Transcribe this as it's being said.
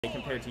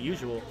compared to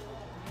usual.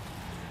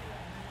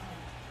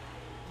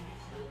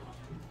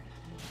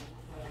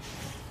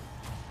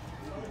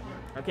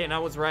 Okay, and I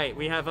was right.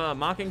 We have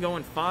Makken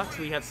going Fox.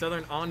 We have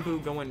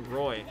SouthernAnbu going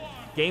Roy.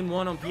 Game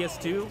 1 on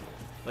PS2.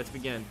 Let's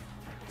begin.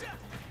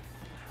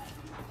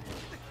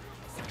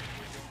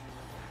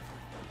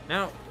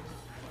 Now,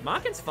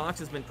 Makken's Fox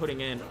has been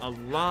putting in a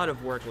lot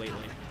of work lately.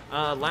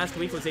 Last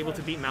week was able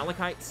to beat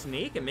Malachite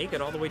Snake and make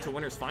it all the way to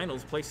Winners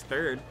Finals, placed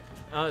 3rd.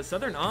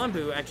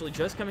 SouthernAnbu actually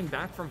just coming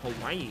back from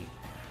Hawaii.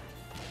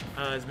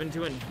 Has been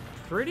doing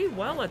pretty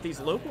well at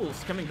these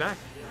locals coming back.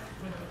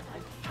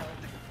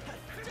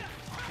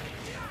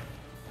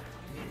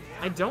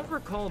 I don't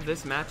recall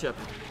this matchup,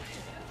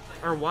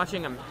 or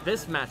watching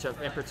this matchup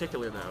in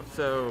particular though,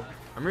 so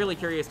I'm really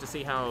curious to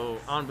see how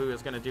Anbu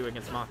is going to do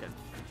against Makken.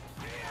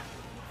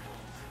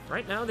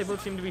 Right now, they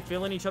both seem to be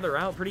filling each other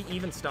out, pretty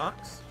even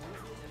stocks.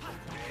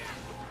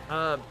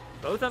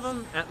 Both of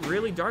them at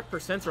really dark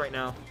percents right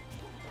now.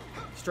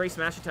 Stray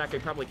smash attack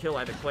could probably kill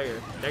either player.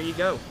 There you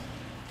go.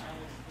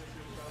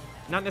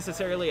 Not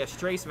necessarily a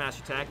stray smash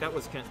attack, that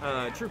was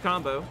true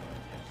combo.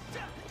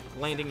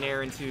 Landing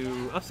there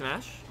into up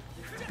smash.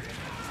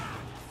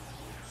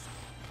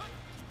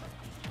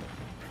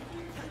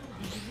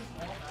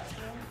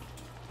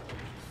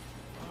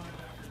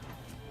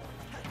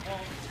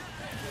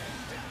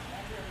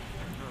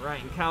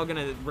 Alright, and Cal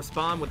gonna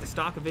respond with the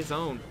stock of his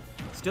own.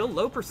 Still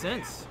low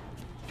percents.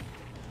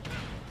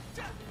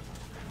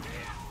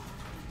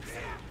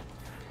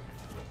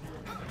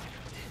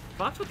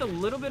 Fox with a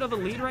little bit of a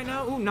lead right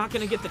now. Ooh, not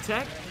gonna get the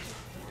tech.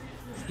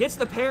 Gets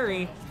the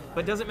parry,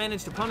 but doesn't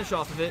manage to punish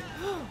off of it.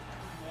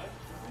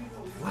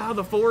 Wow,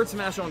 the forward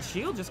smash on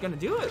shield just gonna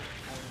do it.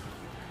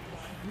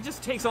 He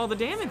just takes all the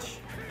damage.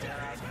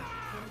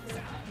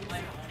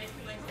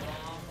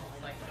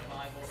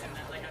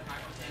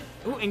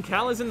 Ooh, and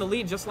Cal is in the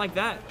lead just like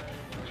that.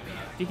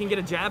 If he can get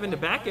a jab into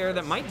back air,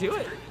 that might do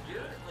it.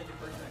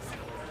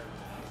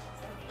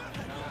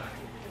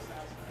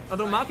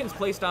 Although Makken's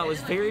playstyle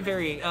is very,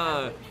 very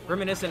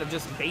reminiscent of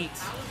just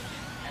baits.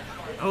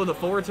 Oh, the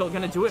forward tilt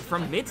gonna do it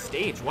from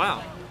mid-stage.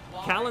 Wow.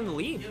 Cal in the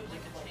lead.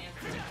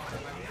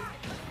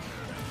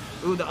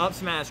 Ooh, the up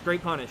smash.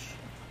 Great punish.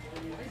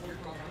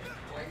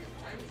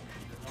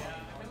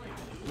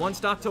 One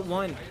stock to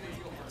one.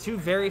 Two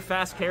very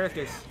fast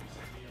characters.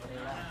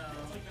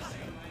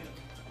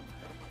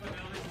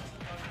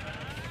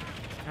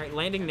 All right,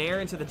 landing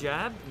nair into the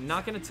jab.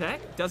 Not gonna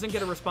tech. Doesn't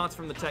get a response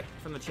from the tech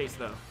from the chase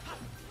though.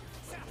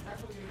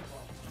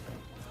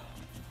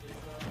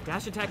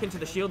 Dash attack into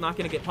the shield, not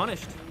gonna get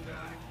punished.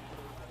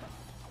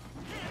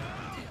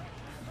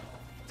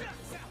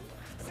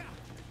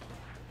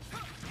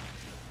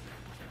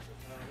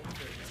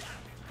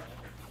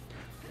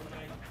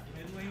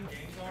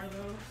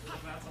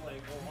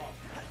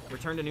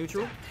 Return to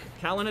neutral.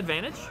 Cal in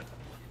advantage.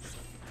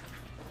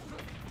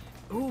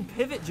 Ooh,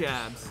 pivot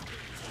jabs.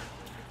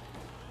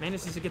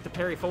 Manages to get the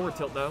parry forward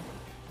tilt though.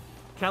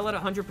 Cal at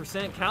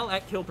 100%. Cal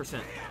at kill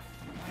percent.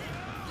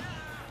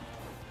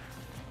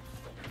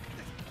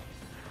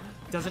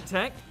 Doesn't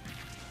tech.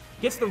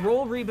 Gets the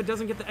roll read, but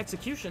doesn't get the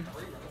execution.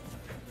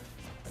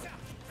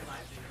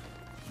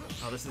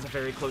 Oh, this is a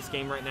very close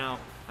game right now.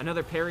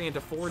 Another parry into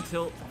forward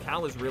tilt.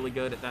 Cal is really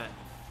good at that.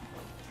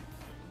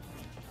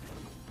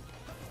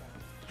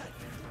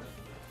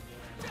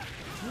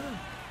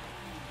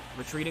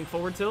 Retreating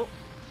forward tilt.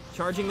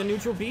 Charging the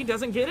neutral B.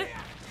 Doesn't get it.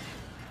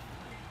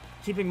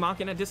 Keeping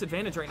Makken at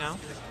disadvantage right now.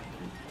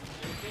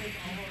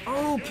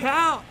 Oh,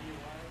 Cal!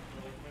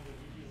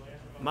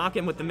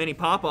 Makken with the mini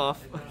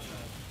pop-off.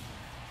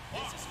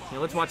 Yeah,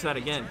 let's watch that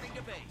again.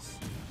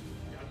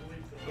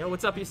 Yo,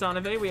 what's up,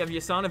 Yasanave? We have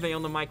Yasanave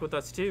on the mic with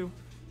us, too.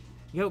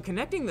 Yo,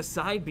 connecting the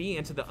side B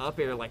into the up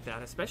air like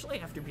that, especially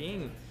after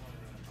being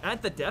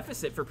at the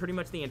deficit for pretty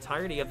much the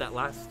entirety of that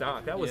last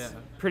stock. That was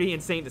pretty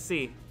insane to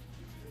see.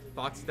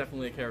 Fox is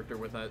definitely a character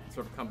with that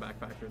sort of comeback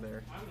factor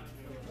there.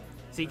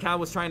 See, Cal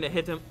was trying to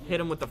hit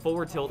him with the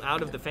forward tilt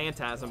out of the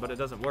Phantasm, but it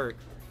doesn't work.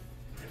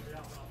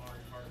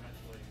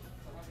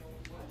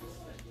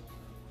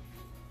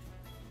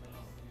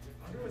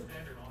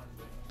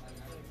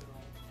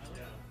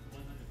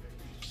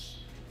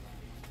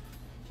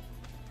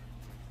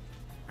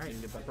 All right.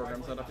 Didn't get that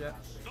program set up yet?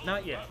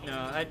 Not yet.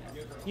 No,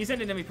 you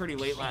sent it to me pretty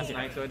late last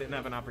night, so I didn't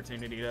have an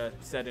opportunity to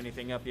set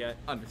anything up yet.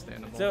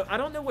 Understandable. So I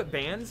don't know what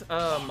bands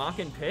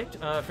Makken picked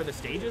for the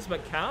stages,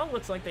 but Cal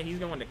looks like that he's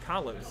going to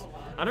Kalos.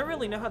 I don't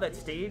really know how that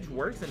stage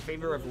works in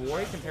favor of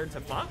Roy compared to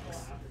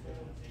Fox,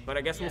 but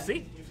I guess we'll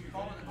see.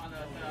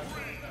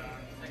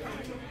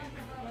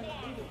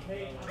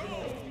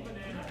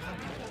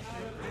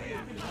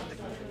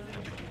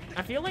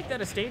 I feel like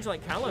that a stage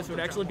like Kalos would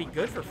actually be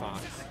good for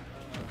Fox.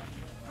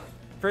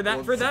 For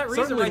that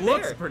reason right there.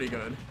 Looks pretty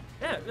good.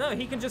 Yeah, no,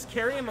 he can just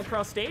carry him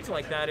across stage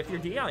like that if your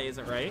DI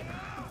isn't right.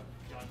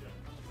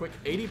 Quick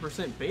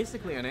 80%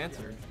 basically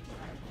unanswered.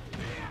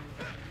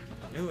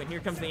 Ooh, and here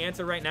comes the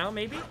answer right now,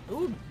 maybe?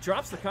 Ooh,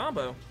 drops the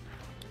combo.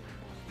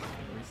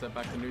 Reset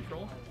back to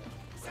neutral.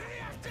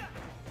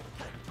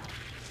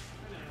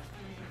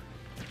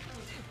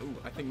 Ooh,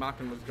 I think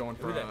Makken was going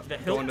for the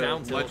hilt going to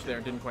down ledge tilt. there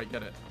and didn't quite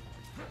get it.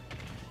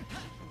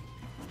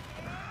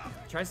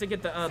 Tries to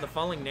get the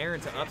falling nair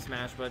into up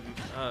smash, but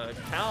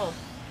Cal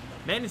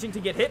managing to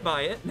get hit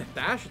by it.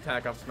 Dash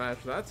attack up smash,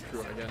 that's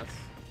true, I guess.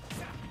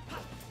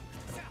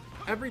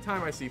 Every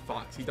time I see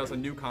Fox, he does a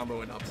new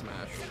combo in up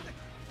smash.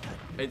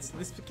 This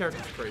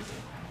character's crazy.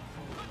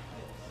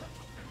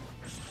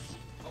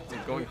 He's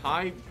going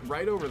high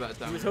right over that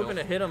down. He was hoping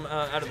to hit him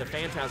out of the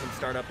Phantasm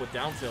startup with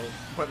down tilt.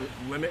 But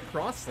limit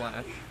cross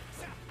slash.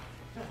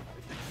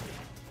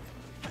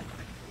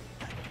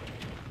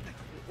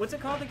 What's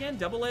it called again?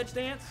 Double edge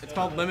dance? It's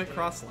called limit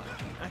cross slash.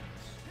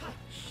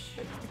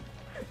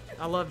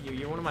 I love you.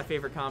 You're one of my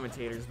favorite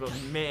commentators, but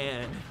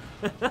man.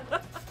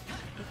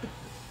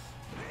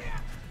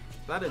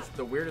 That is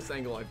the weirdest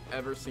angle I've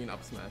ever seen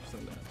up smash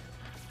send that.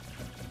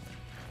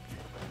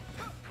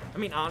 I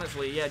mean,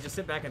 honestly, yeah, just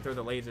sit back and throw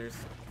the lasers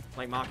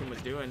like Makken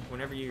was doing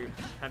whenever you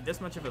have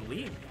this much of a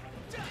lead.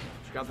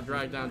 She got the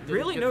drag down.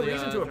 Really no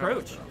reason to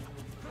approach.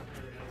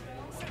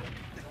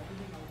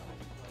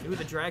 Ooh,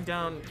 the drag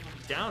down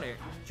air.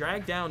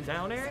 Drag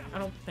down air? I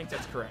don't think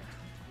that's correct.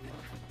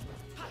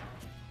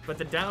 But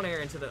the down air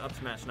into the up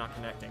smash not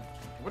connecting.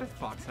 What if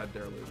Fox had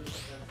dare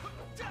lose?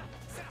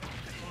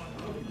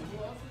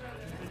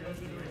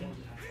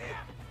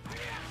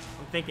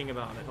 I'm thinking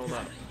about it. Hold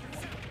up.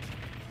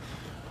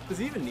 Does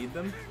he even need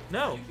them?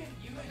 No.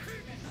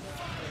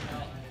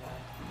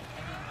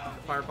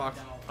 Firefox.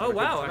 Oh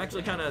wow, I'm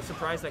actually kind of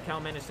surprised that Cal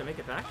managed to make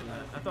it back from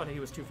that. I thought he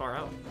was too far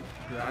out.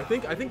 Yeah, I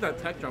think that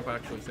tech jump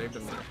actually saved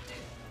him there.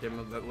 Gave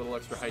him that little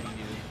extra height he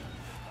needed.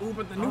 Ooh,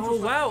 but the neutral.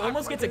 Oh wow,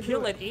 almost gets a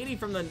kill at 80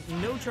 from the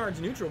no charge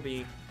neutral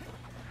B.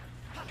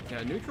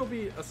 Yeah, neutral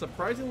B, a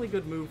surprisingly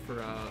good move for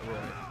Roy.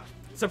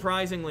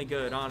 Surprisingly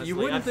good, honestly. You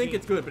wouldn't think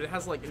it's good, but it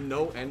has like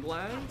no end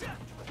lag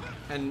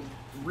and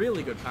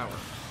really good power.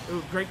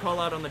 Ooh, great call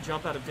out on the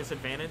jump out of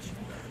disadvantage.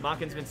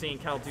 Makken's been seeing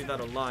Cal do that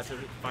a lot, so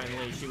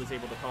finally she was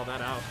able to call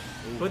that out.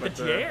 Ooh, but the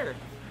Jair.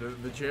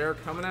 The Jair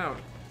coming out.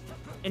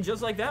 And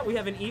just like that, we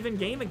have an even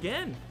game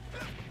again.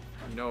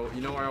 You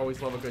know I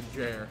always love a good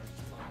Jair.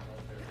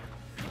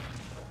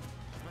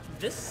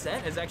 This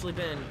set has actually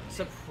been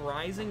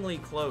surprisingly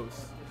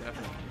close.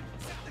 Definitely.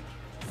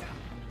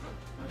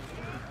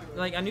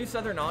 Like, I knew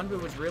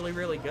SouthernAnbu was really,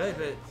 really good,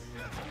 but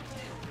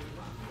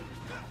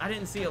I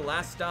didn't see a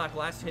last stock,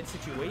 last hit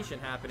situation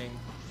happening.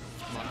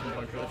 Makken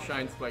going for the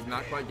shine spike,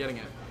 not quite getting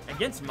it.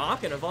 Against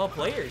Makken, of all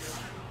players.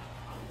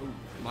 Ooh,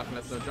 Makken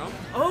has no jump.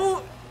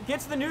 Oh!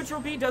 Gets the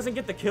neutral B, doesn't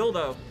get the kill,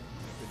 though.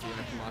 Good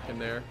DMX from Makken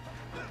there.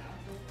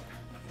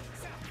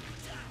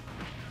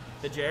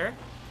 The Jair.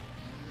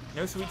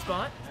 No sweet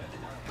spot.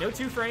 No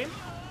two-frame.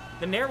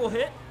 The Nair will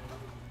hit.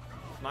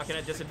 Makken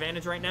at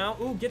disadvantage right now.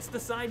 Ooh, gets the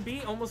side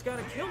B. Almost got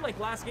a kill like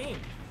last game.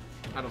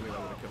 I don't think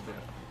that would have killed yet.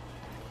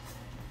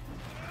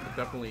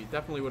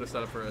 Definitely would have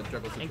set up for a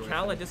juggle situation. And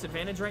Cal at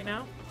disadvantage right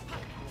now.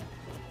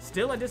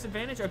 Still at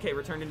disadvantage? Okay,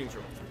 return to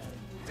neutral.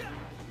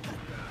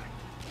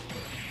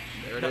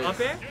 There it The is. up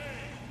air?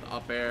 The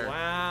up air.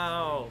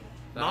 Wow.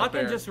 The up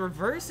air. Makken just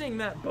reversing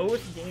that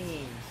both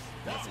games.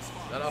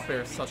 That up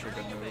air is such a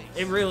good move.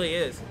 It really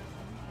is.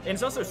 And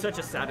it's also such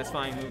a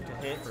satisfying move to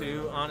hit,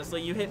 too.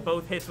 Honestly, you hit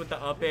both hits with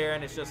the up air,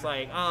 and it's just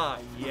like, ah,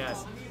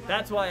 yes.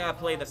 That's why I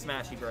play the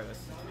Smashy Bros.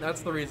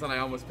 That's the reason I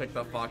almost picked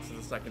up Fox as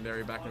a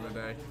secondary back in the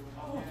day.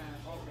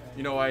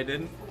 You know why I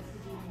didn't?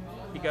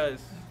 Because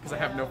I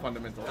have no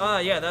fundamentals.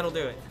 yeah, that'll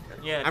do it.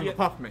 Yeah, I'm a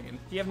puff main.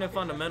 if you have no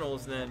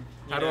fundamentals, then,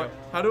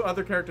 How do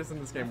other characters in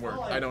this game work?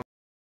 I don't